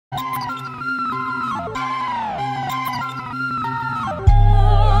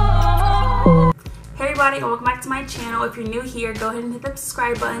everybody, and welcome back to my channel. If you're new here, go ahead and hit the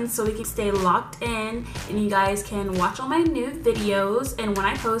subscribe button so we can stay locked in and you guys can watch all my new videos and when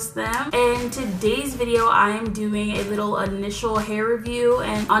I post them. In today's video, I am doing a little initial hair review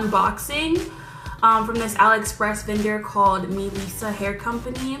and unboxing from this Aliexpress vendor called Lisa Hair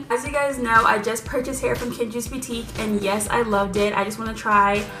Company. As you guys know, I just purchased hair from Kenju's Boutique, and yes, I loved it. I just want to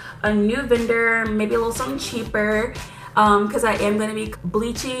try a new vendor, maybe a little something cheaper, because I am going to be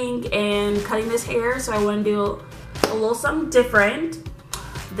bleaching and cutting this hair, so I want to do a little something different.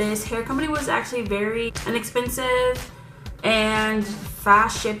 This hair company was actually very inexpensive and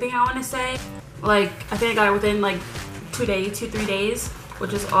fast shipping, I want to say. Like, I think I got it within like 3 days,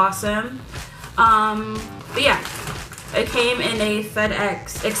 which is awesome. But yeah, it came in a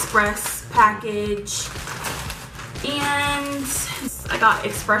FedEx Express package, and I got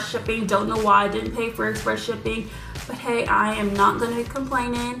express shipping. Don't know why I didn't pay for express shipping, but hey, I am not going to be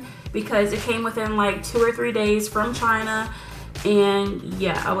complaining because it came within like 2 or 3 days from China. And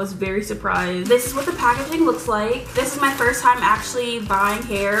yeah, I was very surprised. This is what the packaging looks like. This is my first time actually buying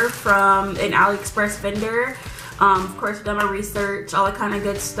hair from an AliExpress vendor. Of course, I've done my research, all that kind of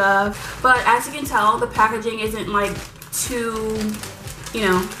good stuff. But as you can tell, the packaging isn't like too, you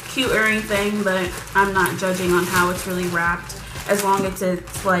know, cute or anything, but I'm not judging on how it's really wrapped. As long as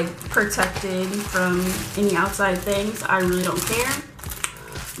it's like protected from any outside things, I really don't care.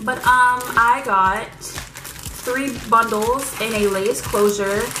 But I got 3 bundles in a lace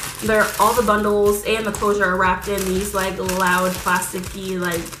closure. All the bundles and the closure are wrapped in these like loud plasticky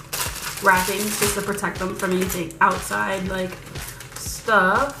like wrappings just to protect them from anything outside like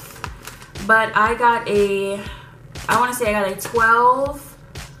stuff. But I got I want to say I got a 12,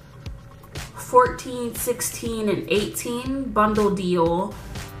 14, 16, and 18 bundle deal.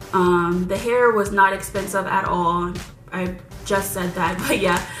 The hair was not expensive at all. I just said that, but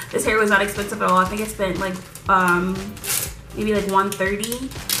yeah, this hair was not expensive at all. I think I spent like maybe like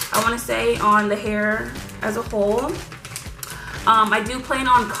 $130, I want to say, on the hair as a whole. I do plan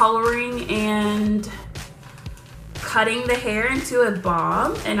on coloring and cutting the hair into a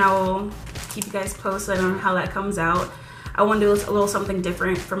bob, and I will keep you guys posted on how that comes out. I want to do a little something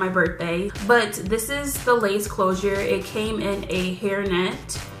different for my birthday. But this is the lace closure. It came in a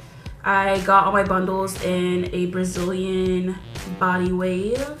hairnet. I got all my bundles in a Brazilian body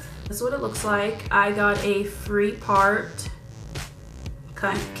wave. This is what it looks like. I got a free part.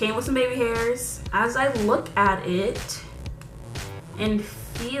 Came with some baby hairs. As I look at it and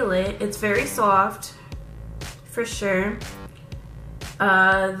feel it, it's very soft for sure.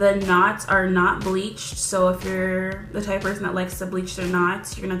 The knots are not bleached, so if you're the type of person that likes to bleach their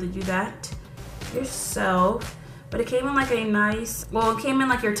knots, you're gonna have to do that yourself. But it came in like a nice, well, it came in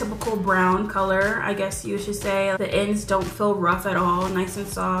like your typical brown color, I guess you should say. The ends don't feel rough at all, nice and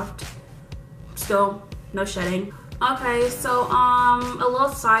soft. Still no shedding. Okay, so a little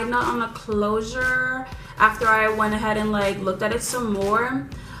side note on the closure. After I went ahead and like looked at it some more,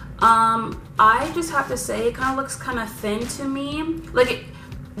 I just have to say it kind of looks kind of thin to me. Like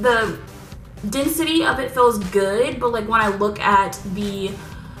the density of it feels good, but like when I look at the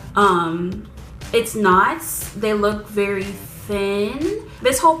its knots, they look very thin.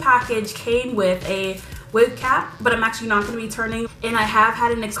 This whole package came with a wig cap, but I'm actually not going to be turning. And I have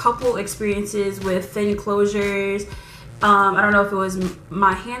had a couple experiences with thin closures. I don't know if it was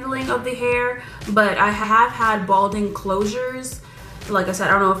my handling of the hair, but I have had balding closures. Like I said,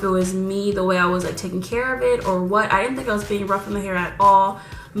 I don't know if it was me, the way I was like taking care of it or what. I didn't think I was being rough on the hair at all,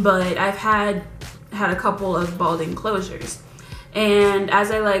 but I've had a couple of balding closures. And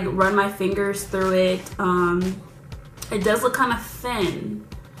as I like run my fingers through it, it does look kind of thin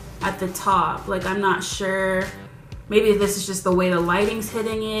at the top. Like, I'm not sure, maybe this is just the way the lighting's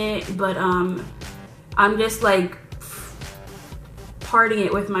hitting it, but I'm just like parting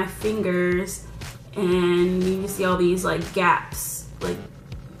it with my fingers, and you can see all these like gaps, like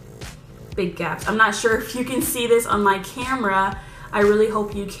big gaps. I'm not sure if you can see this on my camera. I really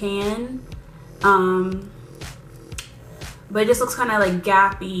hope you can. But it just looks kind of like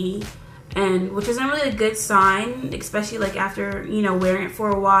gappy, and which isn't really a good sign, especially like after, you know, wearing it for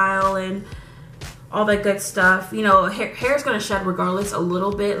a while and all that good stuff. You know, hair's gonna shed regardless a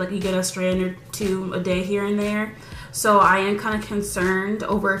little bit, like you get a strand or 2 a day here and there. So I am kind of concerned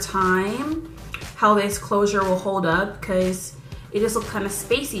over time how this closure will hold up, because it just looks kind of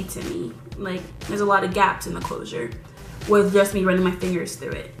spacey to me. Like there's a lot of gaps in the closure with just me running my fingers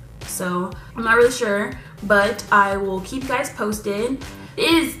through it. So I'm not really sure, but I will keep you guys posted.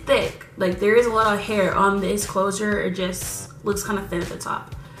 It is thick, like there is a lot of hair on this closure. It just looks kind of thin at the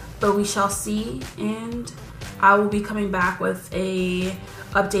top, but we shall see. And I will be coming back with a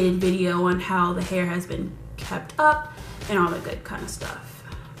updated video on how the hair has been kept up and all the good kind of stuff.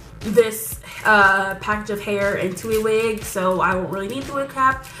 This package of hair into a wig, so I won't really need the wig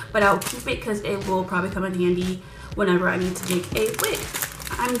cap, but I'll keep it because it will probably come in handy whenever I need to make a wig.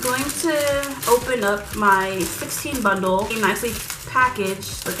 I'm going to open up my 16 bundle, nicely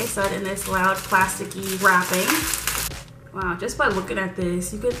packaged, like I said, in this loud plasticky wrapping. Wow, just by looking at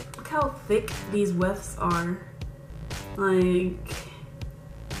this, you could look how thick these wefts are. Like,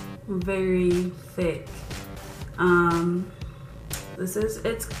 very thick. This is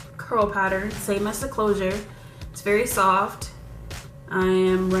its curl pattern, same as the closure. It's very soft. I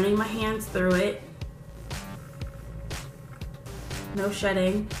am running my hands through it. No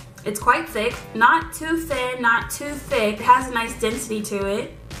shedding. It's quite thick, not too thin, not too thick. It has a nice density to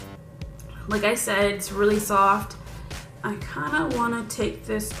it. Like I said, it's really soft. I kind of want to take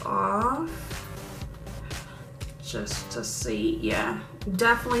this off just to see. Yeah,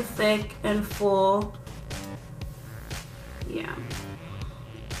 definitely thick and full. Yeah,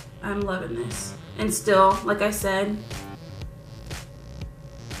 I'm loving this. And still, like I said,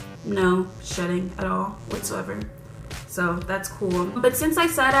 no shedding at all whatsoever. So that's cool. But since I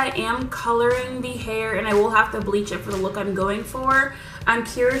said I am coloring the hair and I will have to bleach it for the look I'm going for, I'm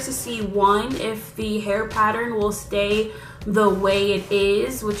curious to see, one, if the hair pattern will stay the way it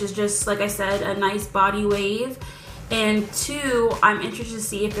is, which is just, like I said, a nice body wave. And two, I'm interested to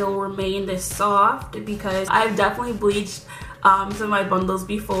see if it will remain this soft, because I've definitely bleached some of my bundles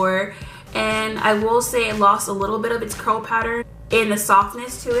before, and I will say it lost a little bit of its curl pattern and the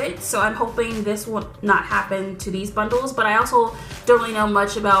softness to it. So I'm hoping this will not happen to these bundles, but I also don't really know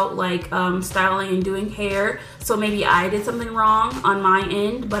much about like styling and doing hair, so maybe I did something wrong on my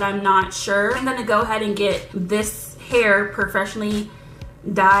end, but I'm not sure. I'm gonna go ahead and get this hair professionally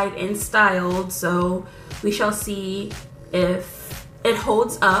dyed and styled, so we shall see if it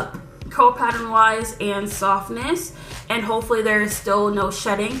holds up curl pattern wise and softness, and hopefully there is still no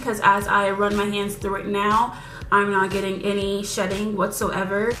shedding, because as I run my hands through it now, I'm not getting any shedding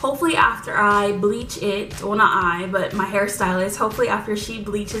whatsoever. Hopefully after I bleach it, well, not I, but my hairstylist, hopefully after she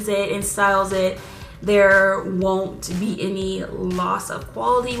bleaches it and styles it, there won't be any loss of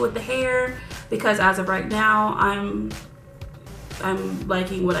quality with the hair, because as of right now, I'm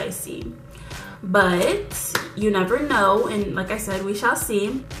liking what I see. But you never know, and like I said, we shall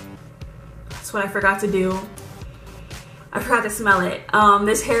see. That's what I forgot to do. I forgot to smell it.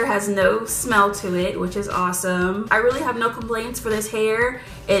 This hair has no smell to it, which is awesome. I really have no complaints for this hair.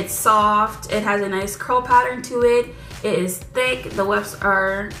 It's soft, it has a nice curl pattern to it. It is thick, the wefts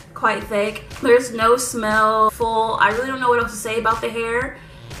are quite thick. There's no smell, full. I really don't know what else to say about the hair.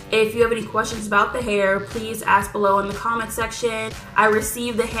 If you have any questions about the hair, please ask below in the comment section. I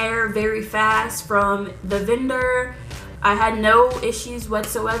received the hair very fast from the vendor. I had no issues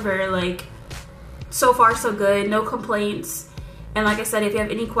whatsoever. Like, so far so good, no complaints. And like I said, if you have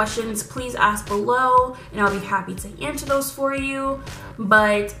any questions, please ask below and I'll be happy to answer those for you.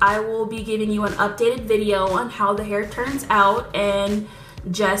 But I will be giving you an updated video on how the hair turns out and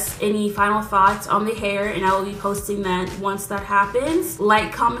just any final thoughts on the hair, and I will be posting that once that happens.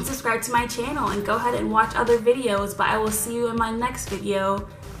 Like, comment, subscribe to my channel, and go ahead and watch other videos. But I will see you in my next video.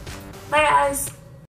 Bye guys.